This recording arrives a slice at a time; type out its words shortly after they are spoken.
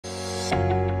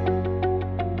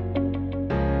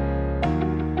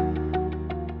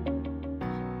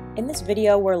In this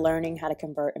video, we're learning how to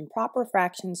convert improper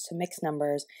fractions to mixed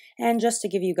numbers, and just to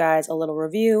give you guys a little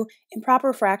review,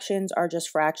 improper fractions are just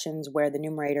fractions where the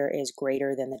numerator is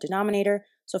greater than the denominator.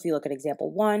 So if you look at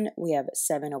example 1, we have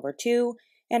 7 over 2,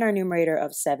 and our numerator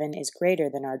of 7 is greater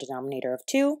than our denominator of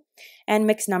 2. And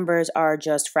mixed numbers are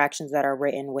just fractions that are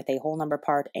written with a whole number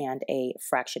part and a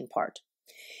fraction part.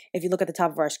 If you look at the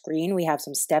top of our screen, we have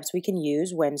some steps we can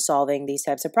use when solving these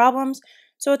types of problems.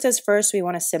 So it says first we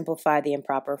want to simplify the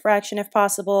improper fraction if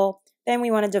possible. Then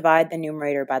we want to divide the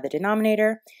numerator by the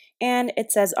denominator. And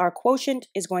it says our quotient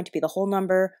is going to be the whole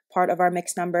number part of our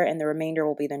mixed number, and the remainder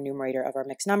will be the numerator of our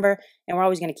mixed number. And we're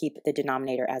always going to keep the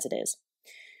denominator as it is.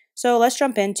 So let's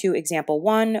jump into example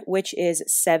 1, which is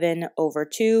 7 over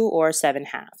 2, or 7/2.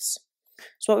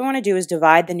 So what we want to do is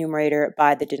divide the numerator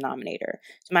by the denominator.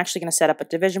 So I'm actually going to set up a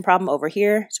division problem over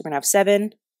here. So we're going to have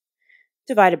 7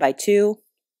 divided by 2.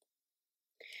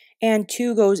 And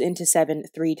 2 goes into 7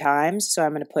 3 times. So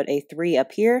I'm going to put a 3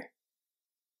 up here.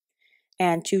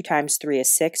 And 2 times 3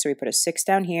 is 6. So we put a 6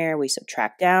 down here. We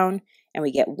subtract down and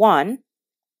we get 1.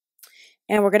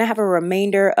 And we're going to have a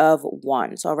remainder of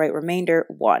 1. So I'll write remainder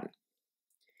 1.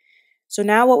 So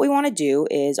now what we want to do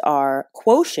is our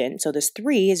quotient, so this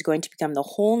 3 is going to become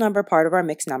the whole number part of our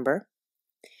mixed number.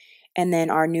 And then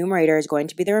our numerator is going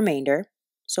to be the remainder,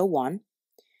 so 1.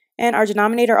 And our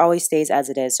denominator always stays as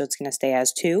it is, so it's going to stay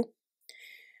as 2.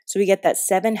 So we get that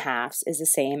 7/2 is the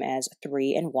same as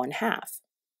 3 1/2.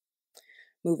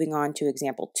 Moving on to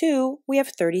example 2, we have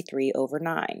 33 over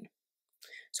 9.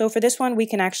 So for this one, we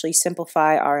can actually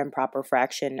simplify our improper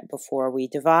fraction before we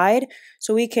divide.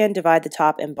 So we can divide the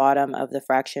top and bottom of the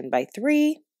fraction by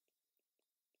 3.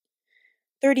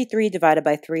 33 divided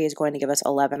by 3 is going to give us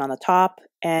 11 on the top,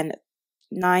 and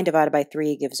 9 divided by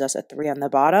 3 gives us a 3 on the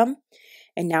bottom.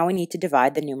 And now we need to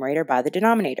divide the numerator by the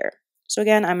denominator. So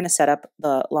again, I'm going to set up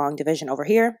the long division over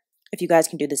here. If you guys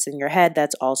can do this in your head,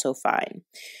 that's also fine.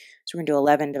 So we're going to do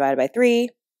 11 divided by 3.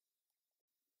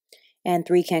 And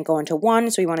 3 can't go into 1,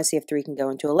 so we want to see if 3 can go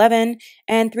into 11.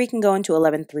 And 3 can go into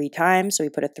 11 3 times, so we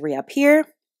put a 3 up here.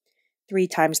 3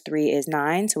 times 3 is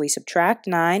 9, so we subtract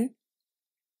 9.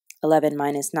 11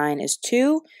 minus 9 is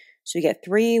 2, so we get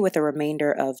 3 with a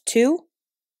remainder of 2.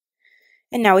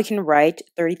 And now we can write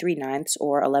 33/9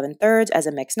 or 11/3 as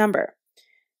a mixed number.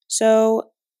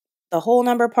 So the whole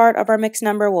number part of our mixed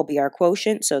number will be our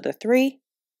quotient, so the 3.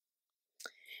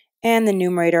 And the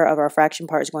numerator of our fraction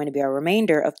part is going to be our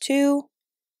remainder of 2.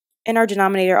 And our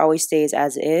denominator always stays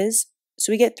as is,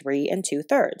 so we get 3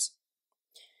 2/3.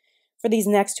 For these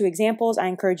next two examples, I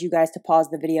encourage you guys to pause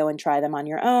the video and try them on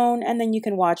your own, and then you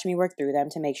can watch me work through them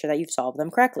to make sure that you've solved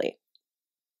them correctly.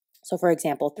 So for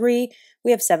example 3,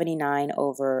 we have 79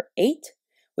 over 8,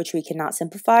 which we cannot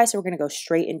simplify, so we're going to go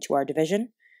straight into our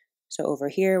division. So over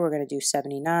here, we're going to do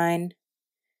 79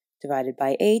 divided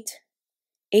by 8.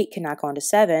 8 cannot go into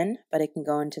 7, but it can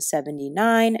go into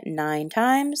 79 9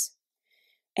 times.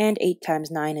 And 8 times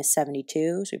 9 is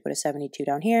 72, so we put a 72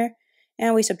 down here.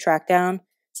 And we subtract down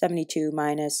 79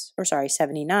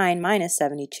 minus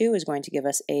 72 is going to give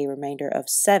us a remainder of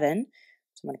 7.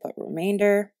 So I'm going to put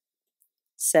remainder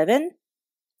 7.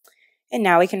 And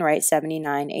now we can write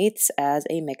 79/8 as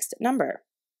a mixed number.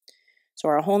 So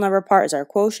our whole number part is our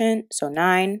quotient, so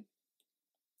 9.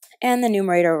 And the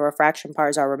numerator of our fraction part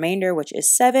is our remainder, which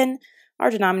is 7. Our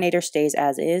denominator stays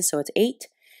as is, so it's 8.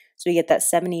 So we get that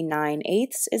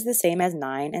 79/8 is the same as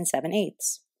 9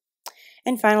 7/8.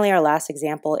 And finally, our last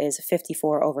example is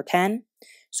 54 over 10.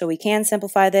 So we can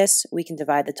simplify this. We can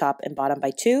divide the top and bottom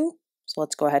by 2. So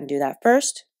let's go ahead and do that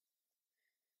first.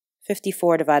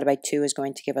 54 divided by 2 is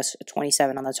going to give us a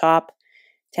 27 on the top.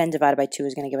 10 divided by 2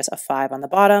 is going to give us a 5 on the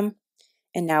bottom.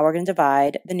 And now we're going to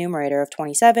divide the numerator of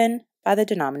 27 by the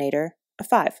denominator of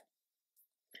 5.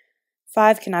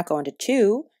 5 cannot go into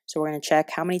 2, so we're going to check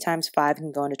how many times 5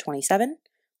 can go into 27,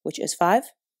 which is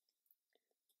 5.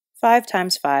 5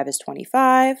 times 5 is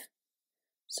 25.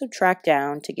 Subtract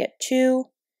down to get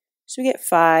 2. So we get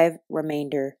 5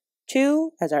 remainder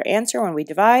 2 as our answer when we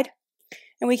divide.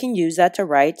 And we can use that to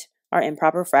write our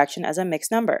improper fraction as a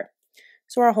mixed number.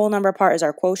 So our whole number part is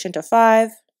our quotient of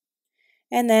 5.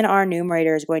 And then our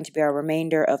numerator is going to be our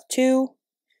remainder of 2.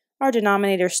 Our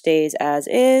denominator stays as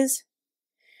is.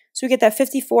 So we get that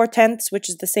 54/10, which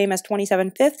is the same as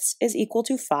 27/5, is equal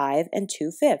to 5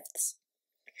 2/5.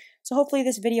 So hopefully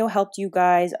this video helped you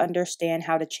guys understand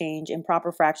how to change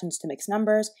improper fractions to mixed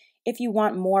numbers. If you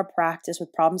want more practice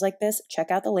with problems like this,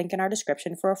 check out the link in our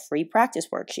description for a free practice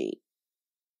worksheet.